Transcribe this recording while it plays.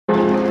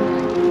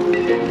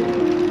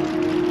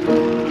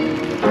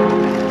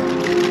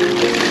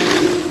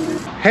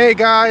Hey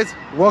guys,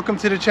 welcome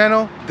to the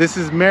channel. This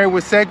is Mary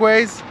with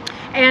Segways.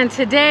 And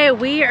today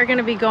we are going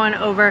to be going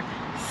over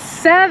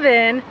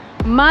 7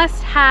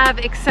 must-have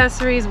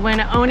accessories when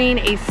owning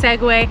a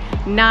Segway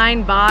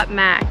Ninebot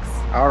Max.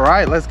 All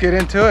right, let's get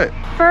into it.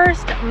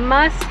 First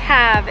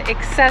must-have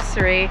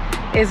accessory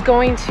is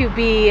going to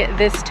be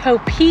this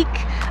Topeak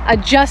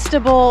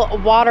adjustable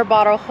water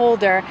bottle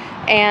holder.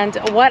 And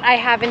what I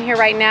have in here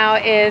right now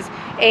is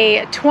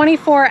a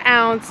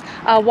 24-ounce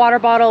water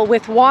bottle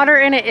with water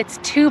in it. It's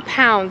 2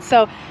 pounds.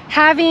 So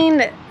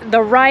having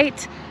the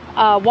right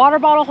water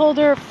bottle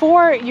holder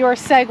for your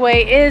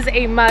Segway is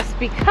a must,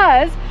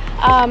 because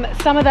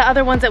some of the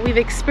other ones that we've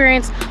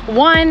experienced,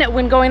 one,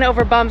 when going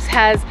over bumps,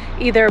 has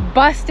either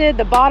busted,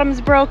 the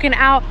bottom's broken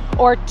out,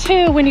 or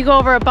 2, when you go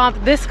over a bump,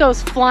 this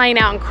goes flying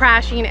out and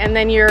crashing, and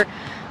then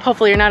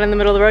hopefully you're not in the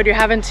middle of the road, you're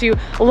having to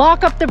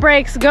lock up the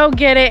brakes, go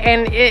get it,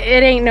 and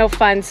it ain't no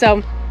fun.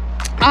 So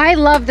I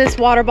love this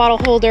water bottle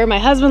holder. My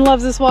husband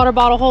loves this water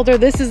bottle holder.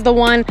 This is the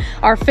one,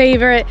 our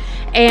favorite.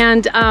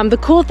 And the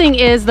cool thing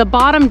is the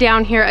bottom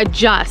down here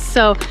adjusts.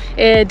 So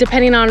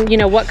depending on,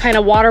 what kind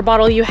of water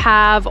bottle you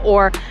have,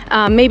 or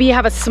maybe you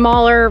have a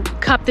smaller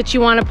cup that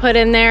you want to put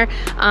in there,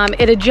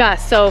 it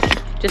adjusts. So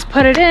just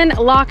put it in,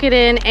 lock it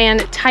in, and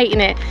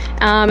tighten it.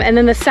 And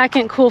then the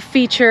second cool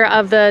feature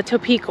of the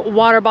Topeak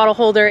water bottle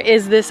holder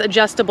is this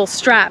adjustable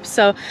strap.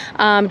 So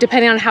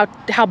depending on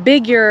how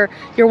big your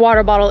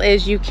water bottle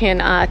is, you can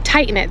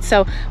tighten it.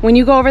 So when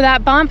you go over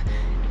that bump,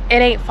 it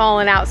ain't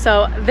falling out.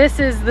 So this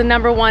is the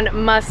 #1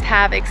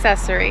 must-have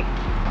accessory.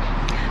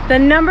 The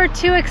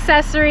 #2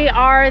 accessory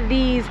are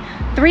these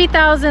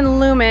 3000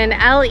 lumen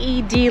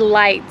LED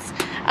lights.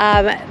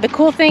 The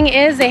cool thing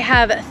is they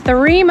have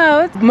 3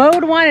 modes.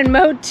 Mode 1 and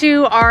mode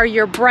 2 are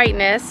your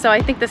brightness. So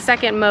I think the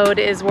second mode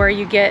is where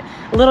you get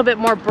a little bit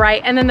more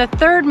bright. And then the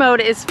third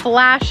mode is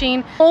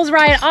flashing. Pulls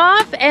right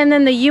off, and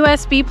then the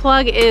USB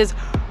plug is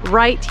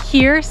right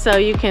here, so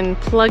you can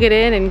plug it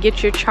in and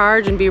get your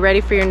charge and be ready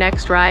for your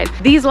next ride.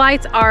 These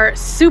lights are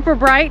super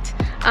bright.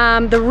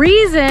 The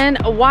reason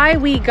why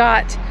we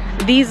got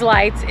these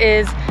lights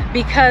is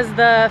because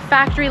the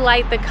factory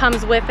light that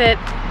comes with it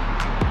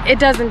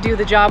doesn't do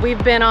the job.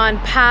 We've been on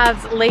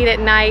paths late at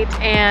night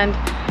and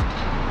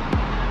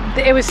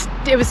it was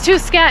too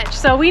sketch,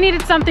 so we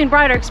needed something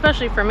brighter,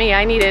 especially for me.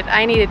 I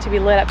needed to be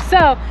lit up.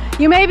 So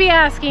you may be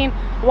asking,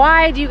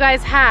 why do you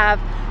guys have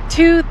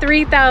 2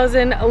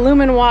 3000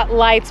 lumen watt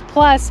lights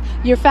plus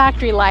your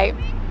factory light?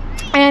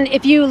 And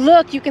if you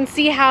look, you can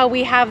see how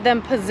we have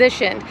them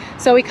positioned.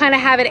 So we kind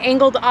of have it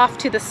angled off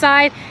to the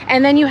side,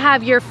 and then you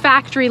have your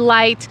factory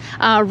light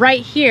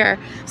right here.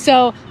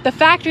 So the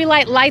factory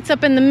light lights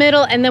up in the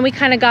middle, and then we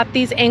kind of got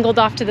these angled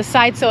off to the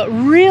side, so it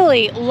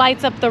really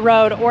lights up the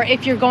road, or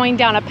if you're going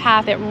down a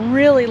path, it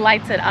really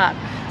lights it up.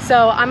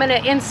 So I'm gonna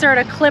insert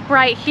a clip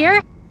right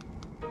here.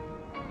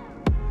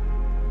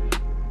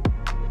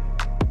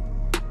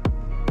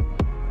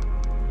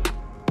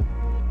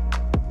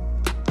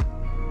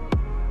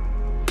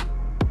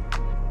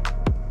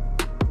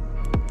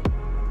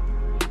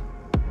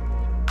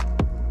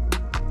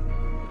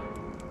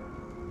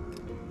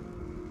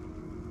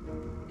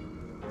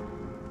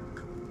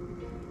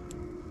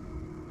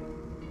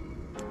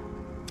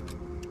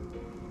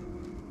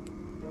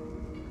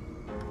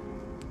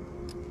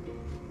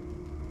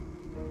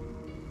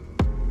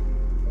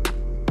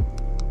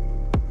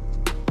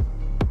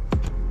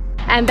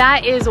 And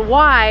that is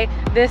why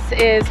this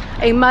is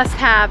a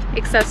must-have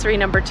accessory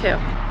 #2.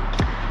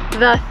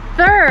 The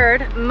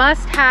third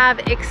must-have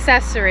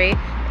accessory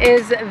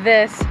is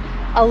this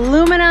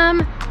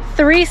aluminum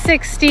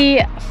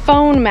 360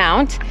 phone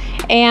mount.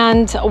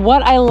 And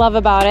what I love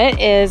about it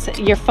is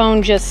your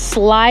phone just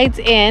slides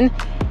in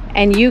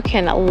and you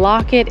can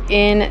lock it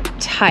in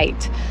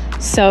tight.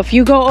 So if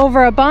you go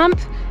over a bump,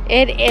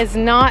 it is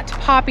not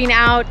popping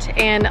out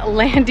and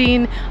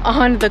landing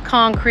on the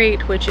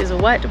concrete, which is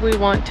what we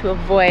want to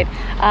avoid.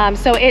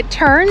 So it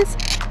turns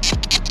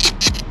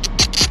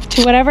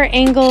to whatever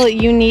angle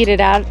you need it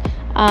at.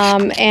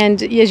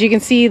 And as you can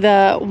see,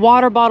 the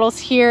water bottles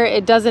here,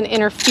 it doesn't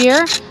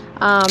interfere.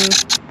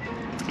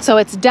 So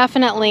it's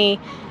definitely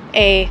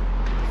a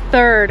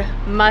third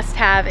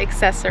must-have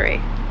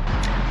accessory.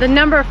 The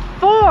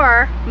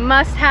 #4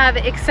 must-have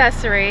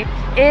accessory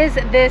is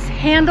this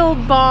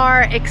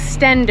handlebar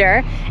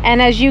extender.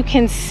 And as you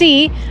can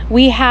see,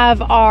 we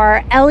have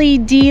our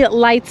LED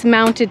lights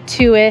mounted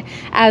to it,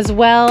 as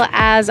well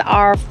as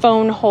our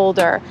phone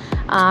holder.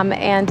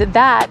 And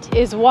that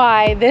is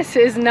why this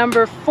is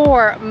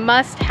 #4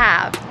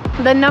 must-have.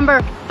 The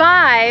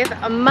 #5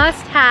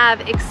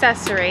 must-have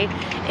accessory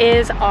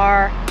is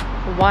our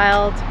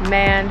Wild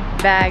Man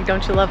bag.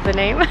 Don't you love the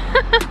name?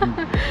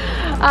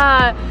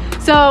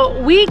 So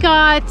we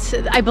got,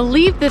 I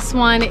believe this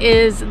one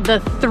is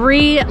the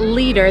 3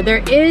 liter.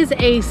 There is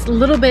a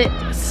little bit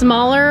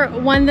smaller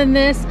one than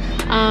this,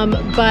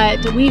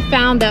 but we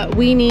found that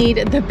we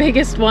need the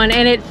biggest one,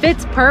 and it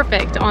fits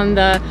perfect on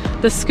the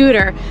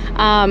scooter.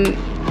 And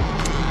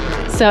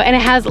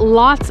it has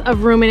lots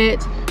of room in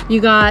it.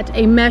 You got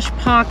a mesh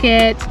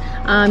pocket,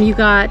 you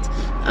got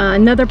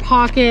another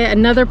pocket,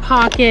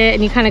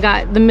 and you kind of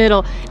got the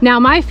middle. Now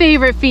my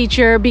favorite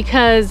feature,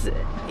 because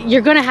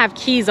you're gonna have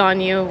keys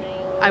on you,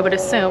 I would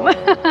assume.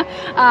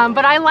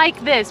 But I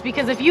like this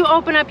because if you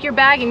open up your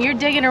bag and you're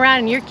digging around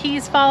and your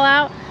keys fall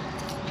out,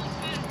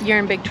 you're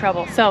in big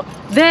trouble. So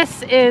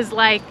this is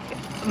like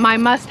my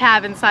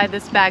must-have inside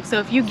this bag. So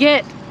if you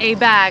get a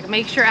bag,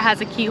 make sure it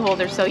has a key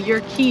holder so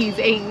your keys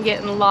ain't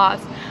getting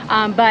lost.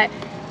 But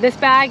this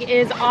bag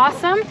is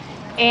awesome,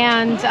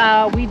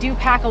 and we do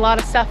pack a lot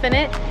of stuff in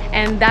it,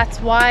 and that's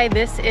why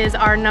this is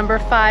our number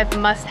 5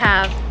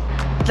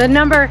 must-have. The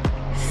number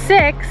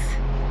 6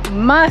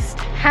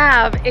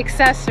 must-have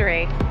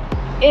accessory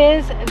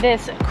is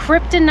this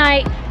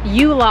kryptonite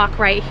U-lock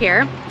right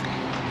here,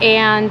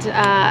 and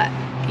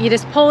you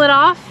just pull it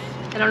off.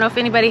 I don't know if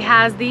anybody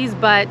has these,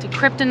 but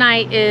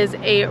Kryptonite is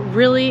a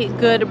really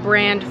good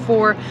brand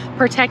for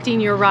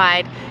protecting your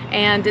ride.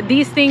 And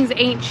these things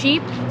ain't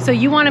cheap, so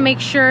you want to make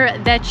sure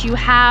that you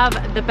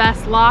have the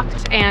best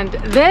locked. And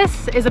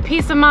this is a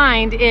peace of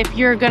mind if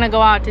you're gonna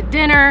go out to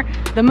dinner,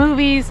 the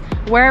movies,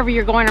 wherever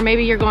you're going, or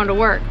maybe you're going to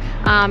work.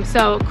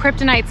 So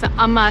Kryptonite's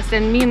a must,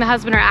 and me and the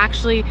husband are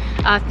actually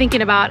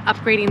thinking about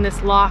upgrading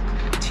this lock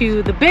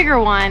to the bigger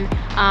one,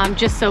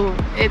 just so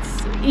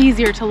it's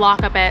easier to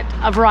lock up at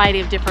a variety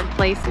of different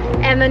places.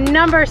 And the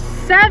number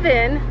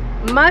 7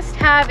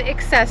 must-have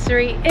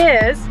accessory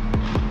is,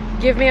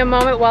 give me a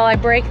moment while I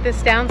break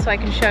this down so I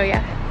can show you.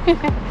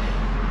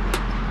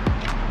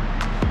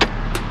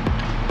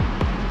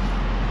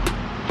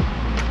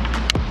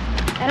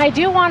 And I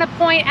do want to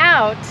point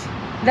out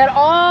that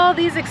all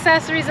these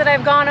accessories that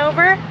I've gone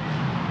over,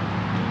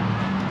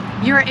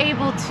 you're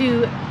able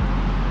to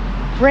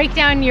break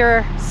down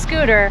your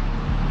scooter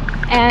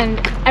and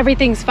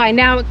everything's fine.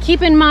 Now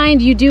keep in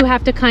mind, you do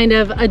have to kind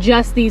of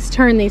adjust these,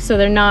 turn these so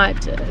they're not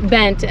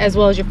bent, as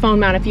well as your phone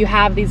mount if you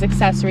have these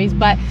accessories,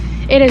 but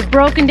it is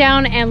broken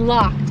down and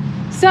locked.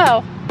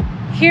 So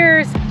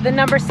here's the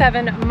number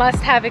 7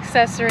 must-have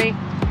accessory,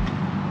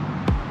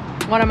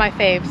 one of my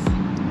faves,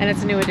 and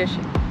it's a new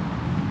addition.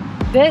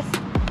 This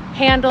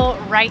handle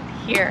right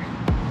here.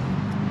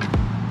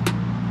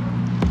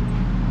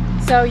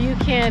 So you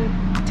can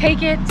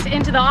take it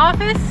into the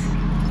office,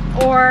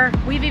 or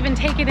we've even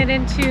taken it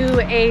into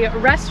a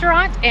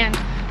restaurant and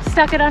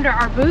stuck it under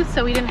our booth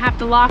so we didn't have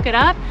to lock it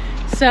up.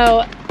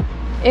 So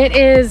it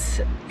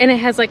is, and it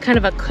has like kind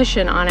of a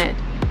cushion on it,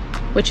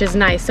 which is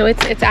nice. So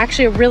it's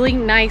actually a really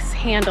nice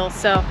handle.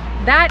 So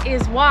that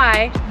is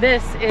why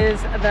this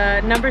is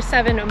the number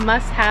 7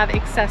 must-have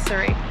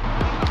accessory.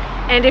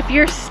 And if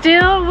you're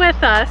still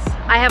with us,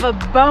 I have a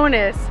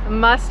bonus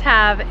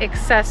must-have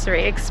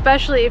accessory,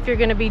 especially if you're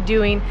gonna be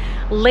doing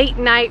late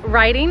night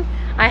riding.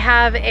 I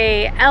have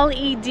a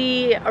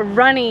LED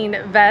running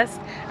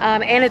vest,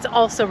 and it's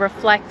also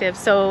reflective.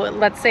 So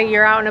let's say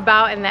you're out and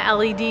about and the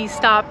LEDs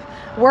stop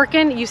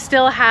working, you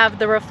still have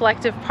the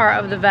reflective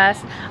part of the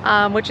vest,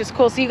 which is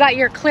cool. So you got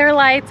your clear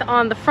lights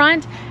on the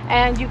front,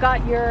 and you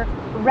got your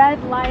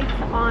red lights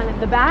on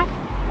the back,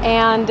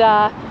 and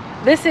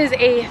this is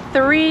a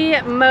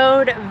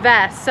 3-mode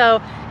vest. So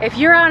if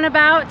you're out and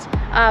about,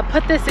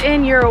 put this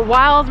in your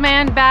wild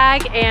man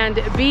bag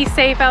and be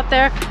safe out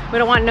there. We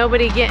don't want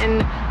nobody getting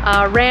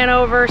ran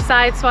over,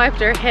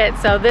 sideswiped, or hit.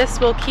 So this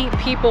will keep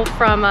people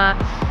from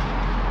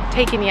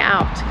taking you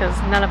out, because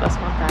none of us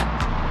want that.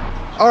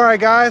 All right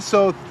guys,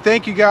 so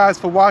thank you guys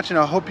for watching.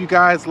 I hope you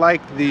guys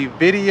liked the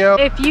video.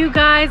 If you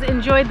guys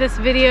enjoyed this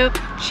video,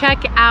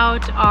 check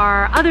out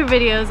our other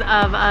videos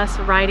of us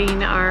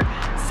riding our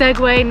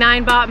Segway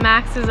Ninebot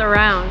Maxes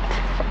around.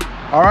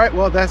 All right,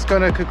 well, that's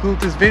gonna conclude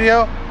this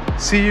video.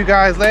 See you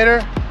guys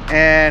later,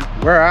 and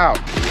we're out.